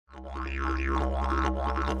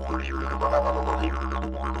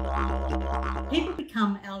People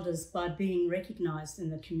become elders by being recognised in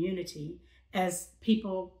the community as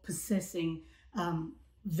people possessing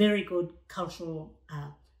very good cultural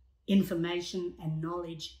information and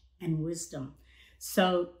knowledge and wisdom.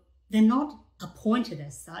 So they're not appointed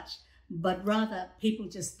as such, but rather people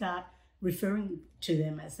just start referring to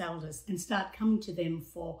them as elders and start coming to them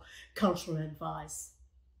for cultural advice.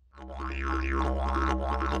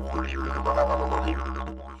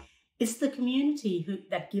 It's the community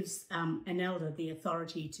that gives an elder the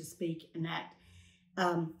authority to speak and act.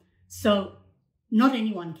 So not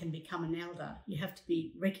anyone can become an elder. You have to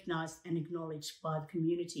be recognised and acknowledged by the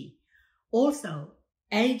community. Also,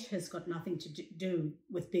 age has got nothing to do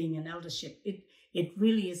with being an eldership. It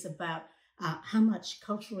really is about how much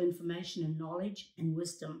cultural information and knowledge and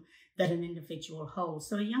wisdom that an individual holds.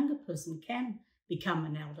 So a younger person can become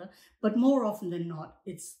an elder, but more often than not,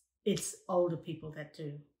 it's older people that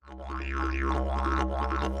do.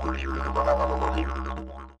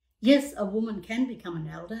 Yes, a woman can become an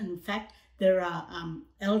elder. In fact, there are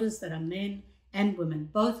elders that are men and women.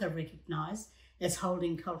 Both are recognised as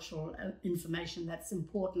holding cultural information that's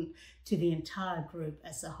important to the entire group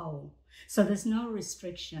as a whole. So there's no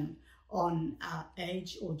restriction on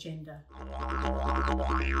age or gender.